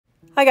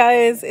Hi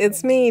guys,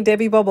 it's me,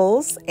 Debby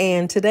Bubbles,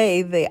 and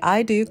today the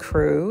I Do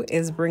crew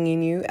is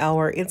bringing you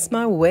our It's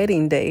My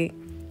Wedding Day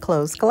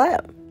clothes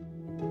collab.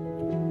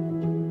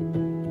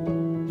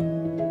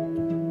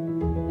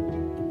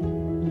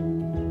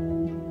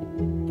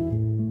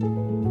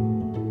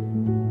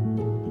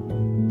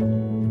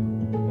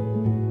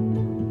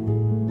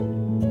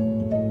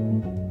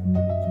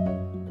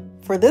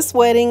 For this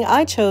wedding,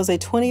 I chose a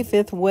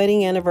 25th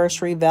wedding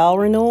anniversary vow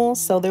renewal,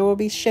 so there will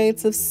be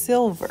shades of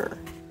silver.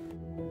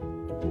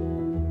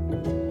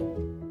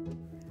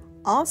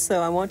 Also,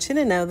 I want you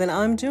to know that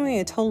I'm doing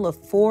a total of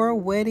 4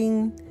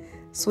 wedding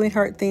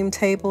sweetheart themed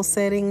table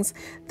settings.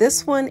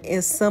 This one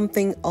is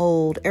something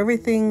old.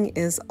 Everything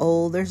is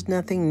old. There's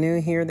nothing new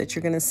here that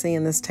you're going to see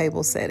in this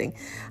table setting.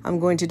 I'm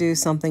going to do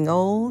something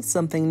old,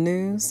 something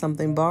new,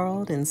 something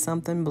borrowed, and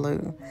something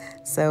blue.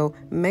 So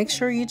make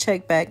sure you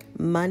check back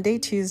Monday,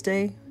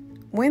 Tuesday,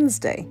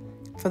 Wednesday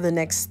for the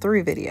next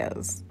 3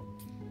 videos.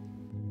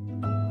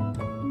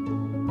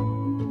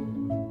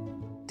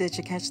 Did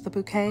you catch the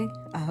bouquet?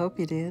 I hope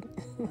you did.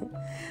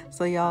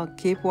 So y'all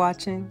keep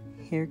watching.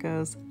 Here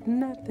goes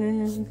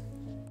nothing.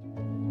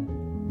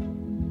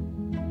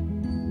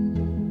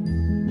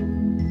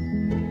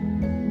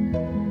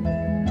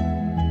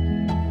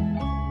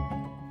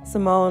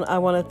 Simone, I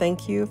want to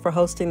thank you for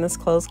hosting this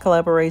close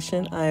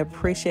collaboration. I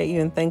appreciate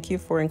you and thank you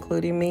for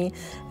including me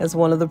as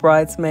one of the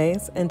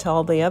bridesmaids. And to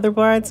all the other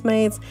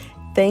bridesmaids,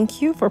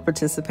 thank you for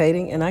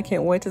participating, and I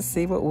can't wait to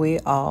see what we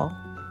all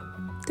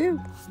do.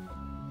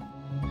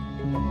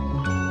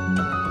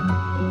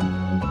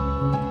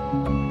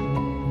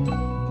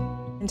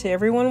 And to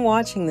everyone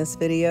watching this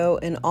video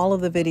and all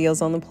of the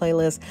videos on the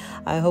playlist,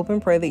 I hope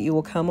and pray that you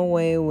will come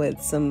away with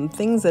some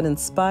things that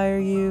inspire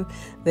you,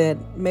 that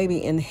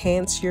maybe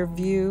enhance your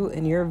view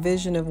and your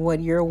vision of what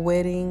your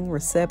wedding,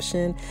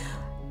 reception,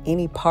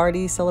 any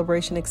party,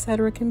 celebration,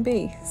 etc. can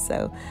be.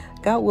 So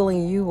God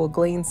willing, you will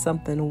glean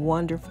something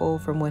wonderful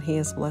from what He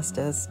has blessed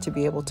us to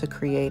be able to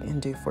create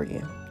and do for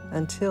you.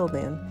 Until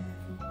then,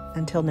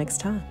 until next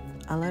time,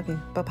 I love you.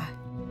 Bye-bye.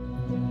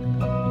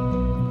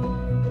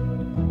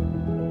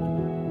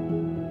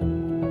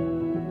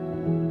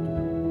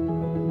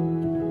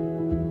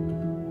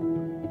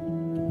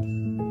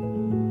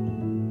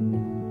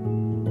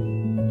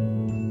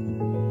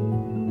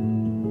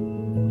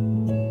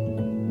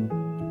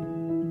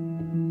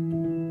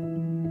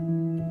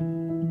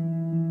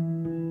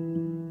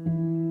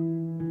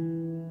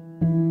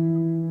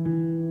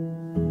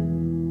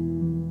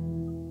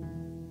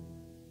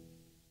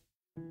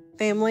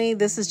 Family,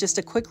 this is just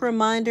a quick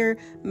reminder.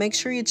 Make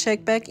sure you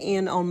check back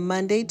in on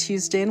Monday,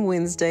 Tuesday, and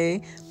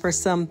Wednesday for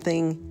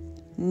something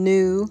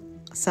new,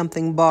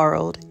 something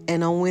borrowed,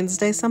 and on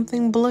Wednesday,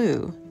 something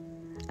blue.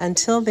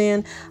 Until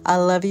then, I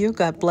love you.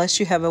 God bless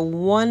you. Have a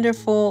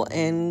wonderful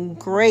and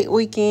great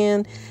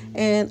weekend,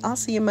 and I'll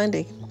see you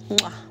Monday.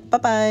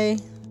 Bye-bye.